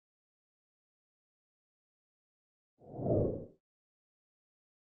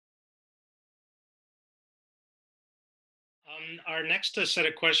Our next set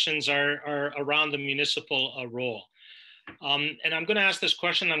of questions are around the municipal role. And I'm going to ask this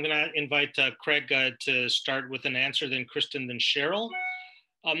question. I'm going to invite Craig to start with an answer, then Kristyn, then Cheryl.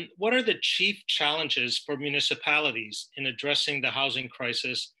 What are the chief challenges for municipalities in addressing the housing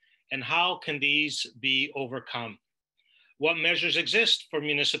crisis, and how can these be overcome? What measures exist for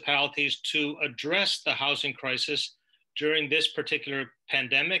municipalities to address the housing crisis during this particular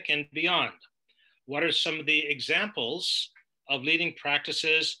pandemic and beyond? What are some of the examples of leading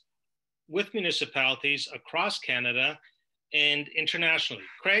practices with municipalities across Canada and internationally?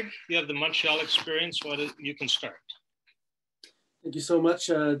 Craig, you have the Montreal experience. You can start. Thank you so much.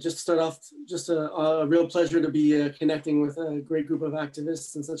 Just to start off, just a real pleasure to be connecting with a great group of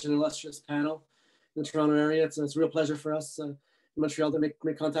activists and such an illustrious panel in the Toronto area. It's a real pleasure for us in Montreal to make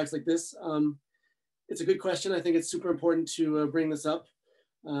contacts like this. It's a good question. I think it's super important to bring this up.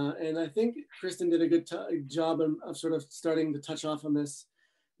 And I think Kristyn did a good job of sort of starting to touch off on this,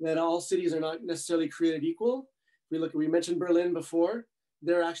 that all cities are not necessarily created equal. We mentioned Berlin before.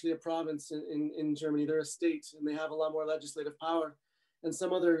 They're actually a province in Germany. They're a state, and they have a lot more legislative power. And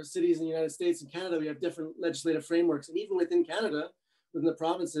some other cities in the United States and Canada, we have different legislative frameworks. And even within Canada, within the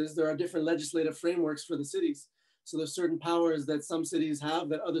provinces, there are different legislative frameworks for the cities. So there's certain powers that some cities have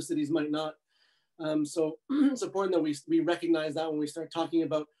that other cities might not. So it's important that we recognize that when we start talking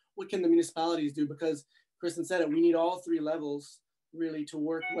about what can the municipalities do, because Kristyn said it, we need all three levels really to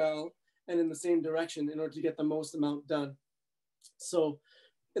work well and in the same direction in order to get the most amount done. So,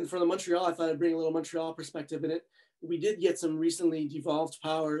 and for the Montreal, I thought I'd bring a little Montreal perspective in it. We did get some recently devolved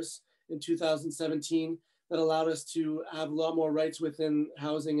powers in 2017 that allowed us to have a lot more rights within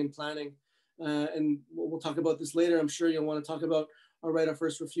housing and planning. And we'll talk about this later. I'm sure you'll want to talk about our right of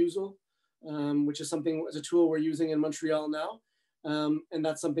first refusal, which is something as a tool we're using in Montreal now. And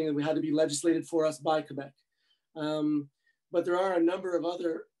that's something that we had to be legislated for us by Quebec. But there are a number of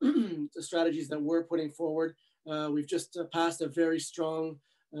other strategies that we're putting forward. We've just passed a very strong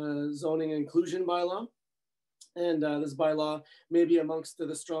zoning and inclusion bylaw. And this bylaw may be amongst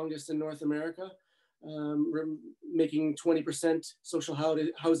the strongest in North America. We're making 20% social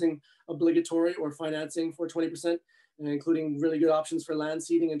housing obligatory or financing for 20%, including really good options for land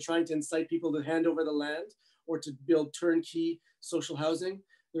seeding and trying to incite people to hand over the land or to build turnkey social housing.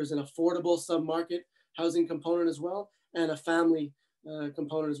 There's an affordable sub-market housing component as well, and a family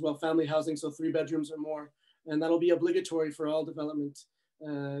component as well, family housing, so 3 bedrooms or more. And that'll be obligatory for all development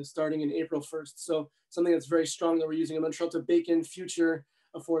starting in April 1st. So something that's very strong that we're using in Montreal to bake in future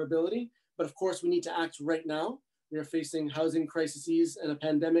affordability. But of course, we need to act right now. We are facing housing crises and a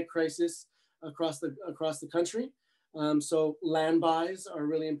pandemic crisis across the country. So land buys are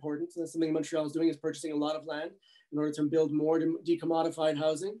really important. And that's something Montreal is doing, is purchasing a lot of land in order to build more decommodified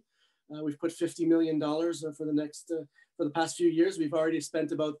housing. We've put $50 million for the past few years. We've already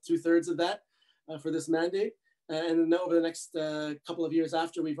spent about 2/3 of that for this mandate. And then over the next couple of years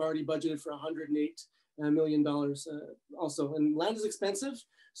after, we've already budgeted for $108 million also. And land is expensive,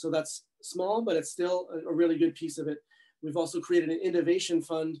 so that's small, but it's still a really good piece of it. We've also created an innovation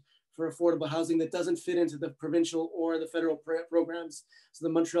fund for affordable housing that doesn't fit into the provincial or the federal programs, so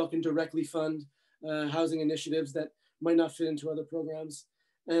that Montreal can directly fund housing initiatives that might not fit into other programs.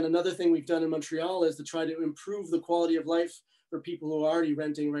 And another thing we've done in Montreal is to try to improve the quality of life for people who are already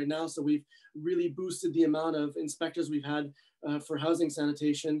renting right now. So we've really boosted the amount of inspectors we've had for housing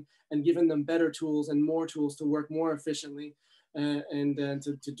sanitation and given them better tools and more tools to work more efficiently and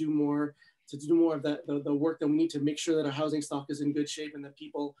to do more of the work that we need to make sure that our housing stock is in good shape and that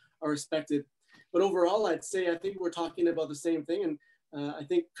people are respected. But overall, I think we're talking about the same thing. And I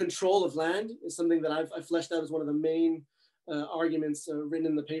think control of land is something that I've fleshed out as one of the main arguments written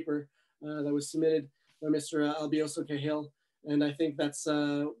in the paper that was submitted by Mr. Albioso Cahill. And I think that's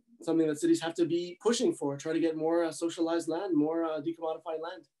something that cities have to be pushing for, try to get more socialized land, more decommodified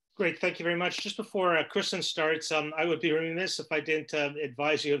land. Great, thank you very much. Just before Kristyn starts, I would be remiss if I didn't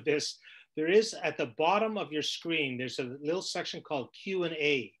advise you of this. There is at the bottom of your screen, there's a little section called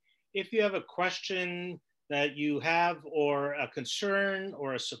Q&A. If you have a question that you have or a concern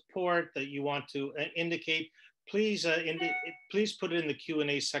or a support that you want to indicate, please put it in the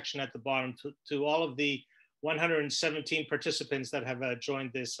Q&A section at the bottom to all of the 117 participants that have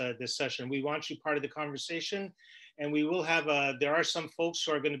joined this session. We want you part of the conversation, and we will have there are some folks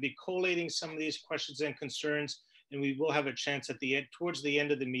who are going to be collating some of these questions and concerns, and we will have a chance at the end, towards the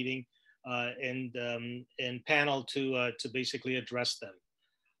end of the meeting, and panel to basically address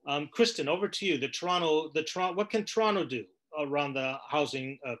them. Kristyn, over to you. What can Toronto do around the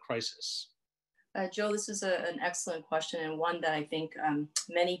housing crisis? Joe, this is an excellent question, and one that I think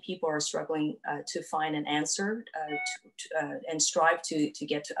many people are struggling to find an answer and strive to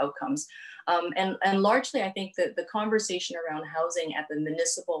get to outcomes. And largely, I think that the conversation around housing at the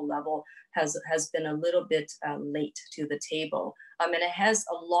municipal level has been a little bit late to the table. And it has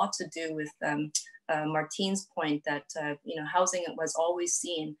a lot to do with Martine's point that housing was always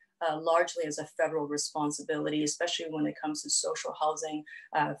seen largely as a federal responsibility, especially when it comes to social housing,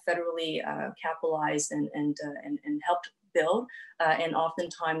 federally capitalized and helped build, and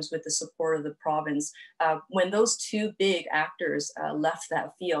oftentimes with the support of the province. When those two big actors left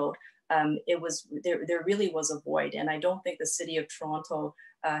that field, there really was a void, and I don't think the City of Toronto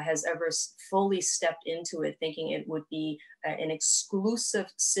has ever fully stepped into it thinking it would be an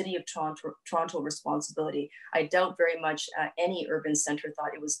exclusive City of Toronto responsibility. I doubt very much any urban center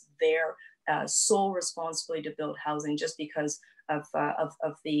thought it was their sole responsibility to build housing just because of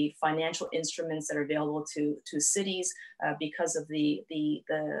the financial instruments that are available to cities, because of the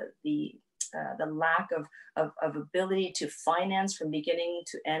lack of ability to finance from beginning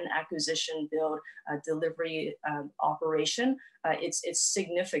to end, acquisition, build, delivery, operation. It's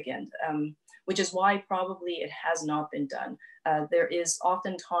significant, which is why probably it has not been done. There is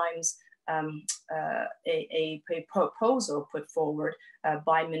oftentimes a proposal put forward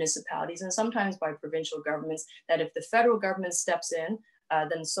by municipalities and sometimes by provincial governments that if the federal government steps in,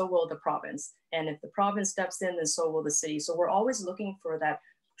 then so will the province. And if the province steps in, then so will the city. So we're always looking for that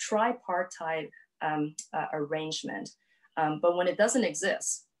tripartite arrangement. But when it doesn't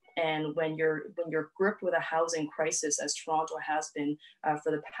exist, and when you're gripped with a housing crisis, as Toronto has been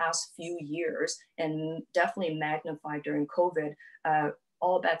for the past few years, and definitely magnified during COVID,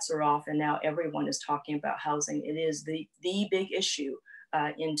 all bets are off, and now everyone is talking about housing. It is the big issue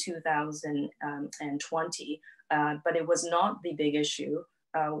in 2020, but it was not the big issue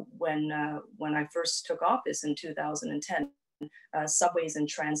when I first took office in 2010. Subways and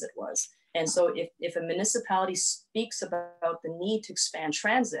transit was. And so if a municipality speaks about the need to expand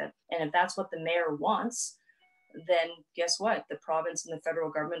transit, and if that's what the mayor wants, then guess what? The province and the federal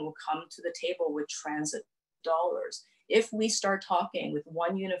government will come to the table with transit dollars. If we start talking with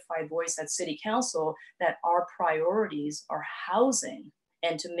one unified voice at City Council that our priorities are housing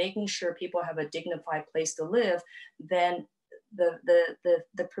and to making sure people have a dignified place to live, then the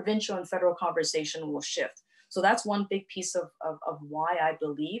provincial and federal conversation will shift. So that's one big piece of why I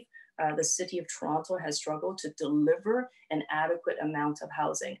believe the City of Toronto has struggled to deliver an adequate amount of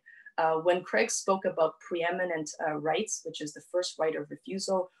housing. When Craig spoke about preeminent rights, which is the first right of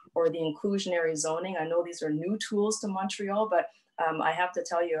refusal, or the inclusionary zoning, I know these are new tools to Montreal, but I have to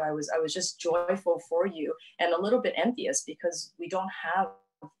tell you, I was just joyful for you and a little bit envious because we don't have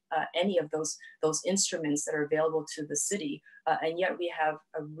any of those instruments that are available to the city, and yet we have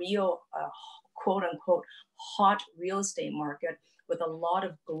a real quote unquote hot real estate market with a lot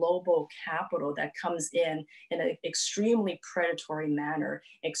of global capital that comes in an extremely predatory manner,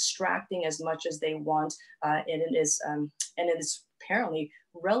 extracting as much as they want, and it is apparently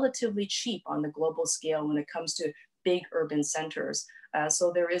relatively cheap on the global scale when it comes to big urban centers.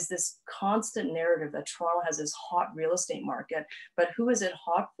 So there is this constant narrative that Toronto has this hot real estate market, but who is it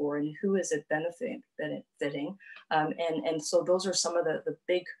hot for and who is it benefiting? And so those are some of the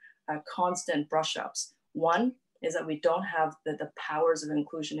big constant brush ups. One is that we don't have the powers of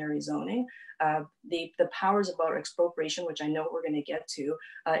inclusionary zoning. The powers about expropriation, which I know we're going to get to,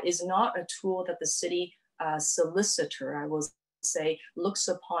 is not a tool that the city solicitor, I will say, looks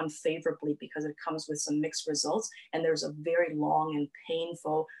upon favorably because it comes with some mixed results. And there's a very long and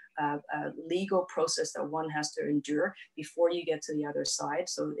painful legal process that one has to endure before you get to the other side.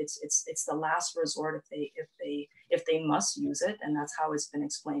 So it's the last resort if they must use it, and that's how it's been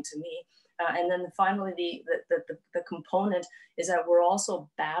explained to me. And then finally, the component is that we're also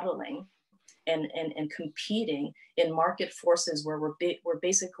battling and competing in market forces where we're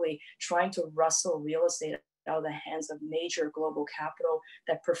basically trying to wrestle real estate out of the hands of major global capital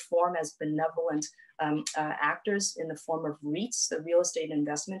that perform as benevolent actors in the form of REITs, the Real Estate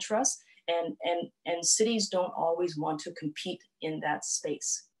Investment Trust, and cities don't always want to compete in that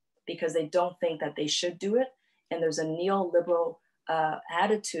space because they don't think that they should do it, and there's a neoliberal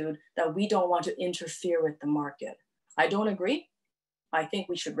attitude that we don't want to interfere with the market. I don't agree. I think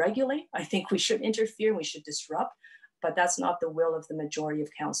we should regulate. I think we should interfere. We should disrupt, but that's not the will of the majority of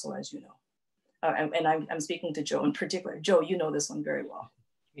council, as you know. And I'm speaking to Joe in particular. Joe, you know this one very well.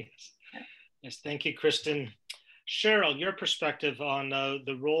 Yes, yes. Thank you, Kristyn. Cheryll, your perspective on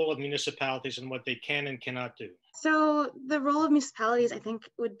the role of municipalities and what they can and cannot do. So the role of municipalities, I think,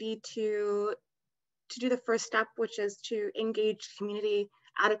 would be to do the first step, which is to engage the community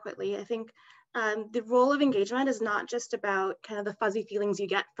adequately. I think the role of engagement is not just about kind of the fuzzy feelings you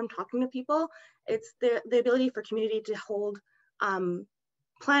get from talking to people. It's the ability for community to hold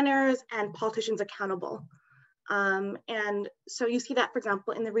planners and politicians accountable. And so you see that, for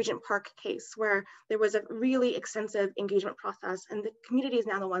example, in the Regent Park case, where there was a really extensive engagement process, and the community is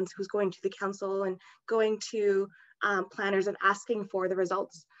now the ones who's going to the council and going to planners and asking for the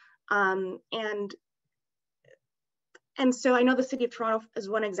results. And so I know the City of Toronto, as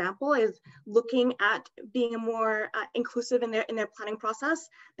one example, is looking at being more inclusive in their planning process.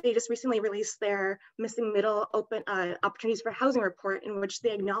 They just recently released their Missing Middle Open Opportunities for Housing report, in which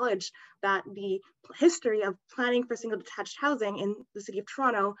they acknowledge that the history of planning for single detached housing in the City of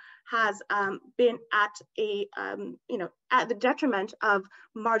Toronto has been at a at the detriment of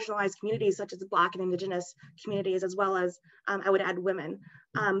marginalized communities such as Black and Indigenous communities, as well as I would add women.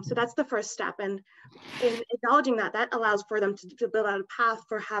 So that's the first step, and in acknowledging that, that allows for them to build out a path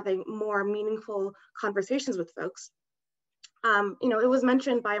for having more meaningful conversations with folks. It was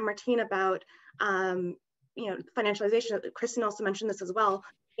mentioned by Martine about financialization. Kristyn also mentioned this as well.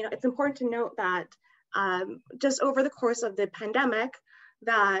 It's important to note that just over the course of the pandemic,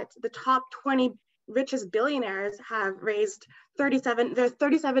 that the top 20 richest billionaires have raised they're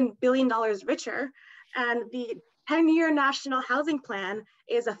 $37 billion richer, and the 10-year national housing plan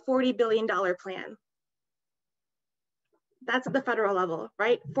is a $40 billion plan. That's at the federal level,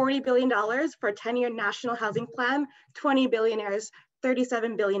 right? $40 billion for a 10-year national housing plan, 20 billionaires,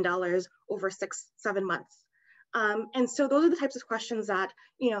 $37 billion over 6-7 months. And so those are the types of questions that,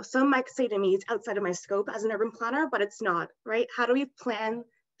 some might say to me, it's outside of my scope as an urban planner, but it's not, right? How do we plan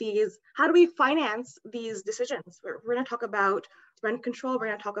these? How do we finance these decisions? We're gonna talk about rent control, we're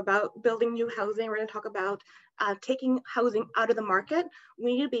gonna talk about building new housing, we're gonna talk about taking housing out of the market.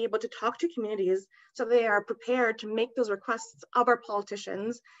 We need to be able to talk to communities so they are prepared to make those requests of our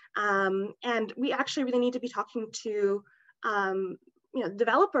politicians. And we actually really need to be talking to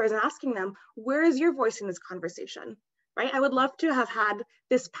developers and asking them, where is your voice in this conversation, right? I would love to have had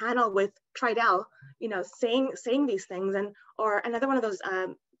this panel with Tridel, saying these things, and or another one of those,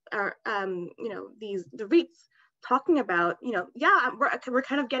 the REITs talking about, yeah, we're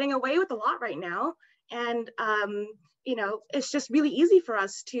kind of getting away with a lot right now, and it's just really easy for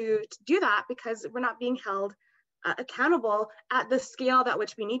us to do that because we're not being held accountable at the scale at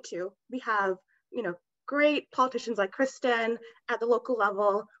which we need to. We have, great politicians like Kristyn at the local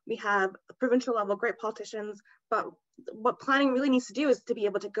level. We have provincial level great politicians, but what planning really needs to do is to be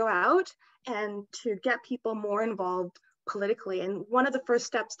able to go out and to get people more involved politically. And one of the first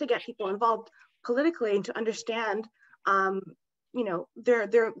steps to get people involved politically and to understand,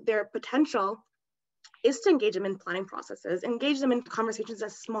 their potential is to engage them in planning processes, engage them in conversations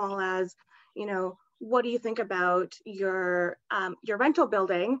as small as, what do you think about your rental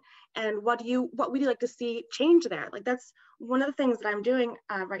building, and what would you like to see change there? Like, that's one of the things that I'm doing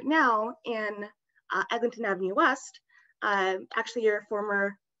right now in Eglinton Avenue West. Actually, your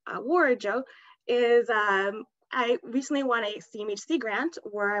former ward, Joe, is I recently won a CMHC grant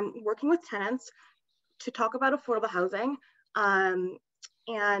where I'm working with tenants to talk about affordable housing. And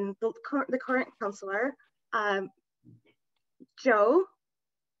the current councillor, Joe,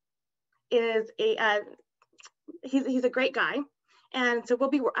 is he's a great guy, and so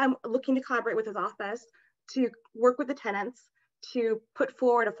I'm looking to collaborate with his office to work with the tenants to put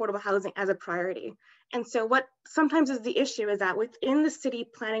forward affordable housing as a priority. And so what sometimes is the issue is that within the city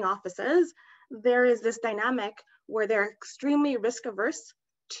planning offices, there is this dynamic where they're extremely risk averse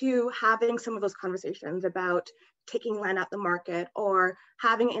to having some of those conversations about taking land out the market or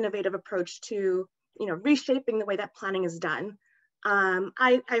having an innovative approach to reshaping the way that planning is done.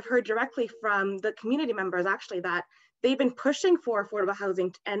 I've heard directly from the community members actually that they've been pushing for affordable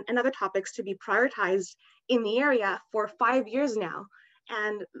housing and other topics to be prioritized in the area for 5 years now.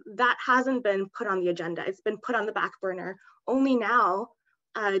 And that hasn't been put on the agenda. It's been put on the back burner. Only now,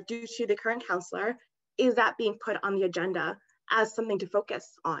 due to the current councillor, is that being put on the agenda as something to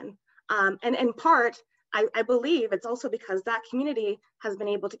focus on. And in part, I believe it's also because that community has been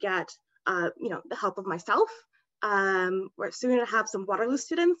able to get the help of myself. We're soon to have some Waterloo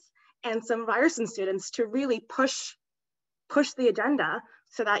students and some Ryerson students to really push the agenda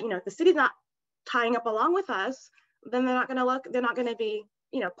so that, if the city's not tying up along with us, then they're not going to be,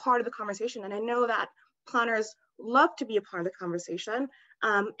 part of the conversation. And I know that planners love to be a part of the conversation.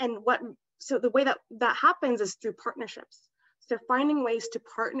 So the way that happens is through partnerships. So finding ways to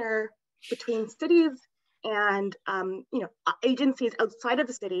partner between cities and agencies outside of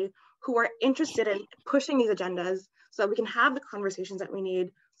the city who are interested in pushing these agendas so that we can have the conversations that we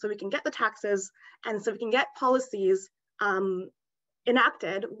need, so we can get the taxes, and so we can get policies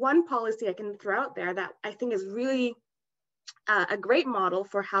enacted. One policy I can throw out there that I think is really a great model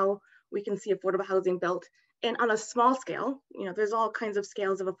for how we can see affordable housing built and on a small scale. You know, there's all kinds of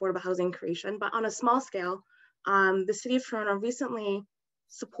scales of affordable housing creation, but on a small scale, the City of Toronto recently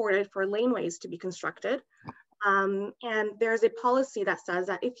supported for laneways to be constructed. And there's a policy that says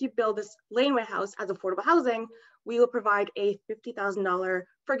that if you build this laneway house as affordable housing, we will provide a $50,000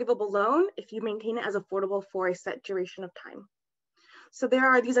 forgivable loan if you maintain it as affordable for a set duration of time. So there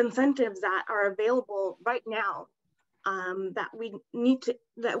are these incentives that are available right now that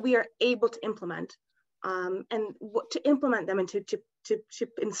we are able to implement. And to implement them and to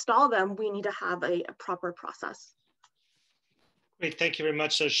install them, we need to have a proper process. Great, thank you very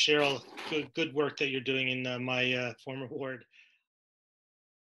much, Cheryl. Good work that you're doing in my former ward.